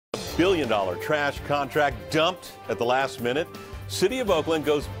billion trash contract dumped at the last minute. City of Oakland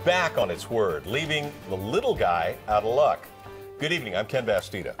goes back on its word, leaving the little guy out of luck. Good evening, I'm Ken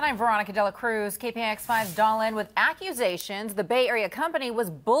Bastida. And I'm Veronica Dela Cruz. KPIX5's Dawn with accusations the Bay Area company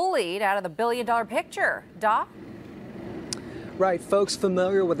was bullied out of the billion-dollar picture. Da? Right, folks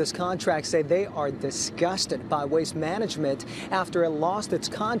familiar with this contract say they are disgusted by Waste Management after it lost its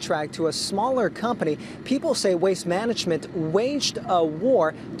contract to a smaller company. People say Waste Management waged a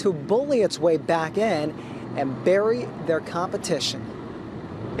war to bully its way back in and bury their competition.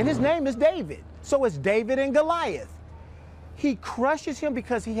 And his name is David, so it's David and Goliath. He crushes him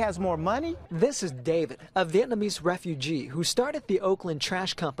because he has more money? This is David, a Vietnamese refugee who started the Oakland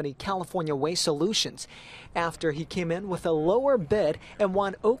trash company California Waste Solutions after he came in with a lower bid and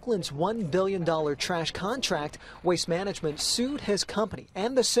won Oakland's $1 billion trash contract. Waste Management sued his company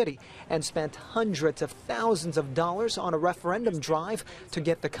and the city and spent hundreds of thousands of dollars on a referendum drive to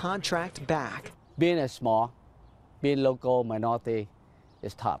get the contract back. Being local minority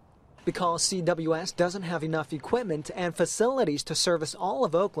is tough. Because CWS doesn't have enough equipment and facilities to service all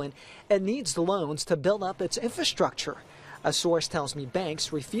of Oakland, it needs the loans to build up its infrastructure. A source tells me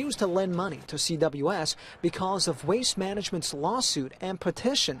banks refuse to lend money to CWS because of Waste Management's lawsuit and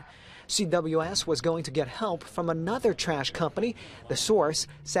petition. CWS was going to get help from another trash company. The source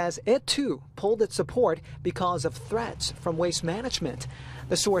says it too pulled its support because of threats from Waste Management.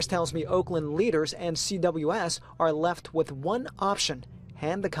 The source tells me Oakland leaders and CWS are left with one option: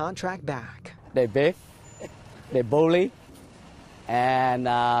 hand the contract back. They beg, they bully, and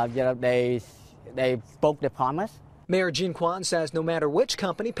they broke their promise. Mayor Jean Quan says no matter which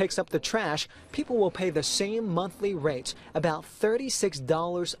company picks up the trash, people will pay the same monthly rates, about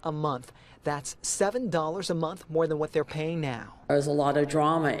 $36 a month. That's $7 a month more than what they're paying now. There's a lot of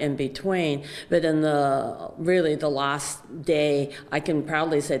drama in between, but in the last day, I can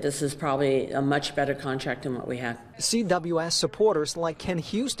proudly say this is probably a much better contract than what we had. CWS supporters like Ken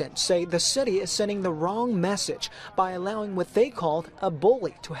Houston say the city is sending the wrong message by allowing what they called a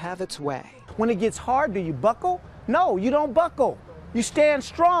bully to have its way. When it gets hard, do you buckle? No, you don't buckle. You stand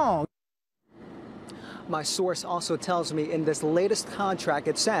strong. My source also tells me in this latest contract,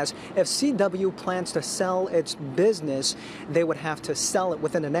 it says if CW plans to sell its business, they would have to sell it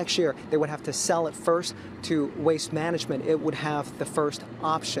within the next year. They would have to sell it first to Waste Management. It would have the first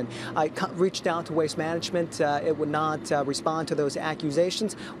option. I reached out to Waste Management. It would not respond to those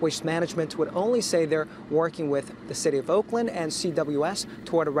accusations. Waste Management would only say they're working with the City of Oakland and CWS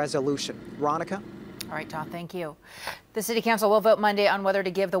toward a resolution. Veronica? All right, Todd, thank you. The City Council will vote Monday on whether to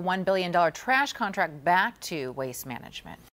give the $1 billion trash contract back to Waste Management.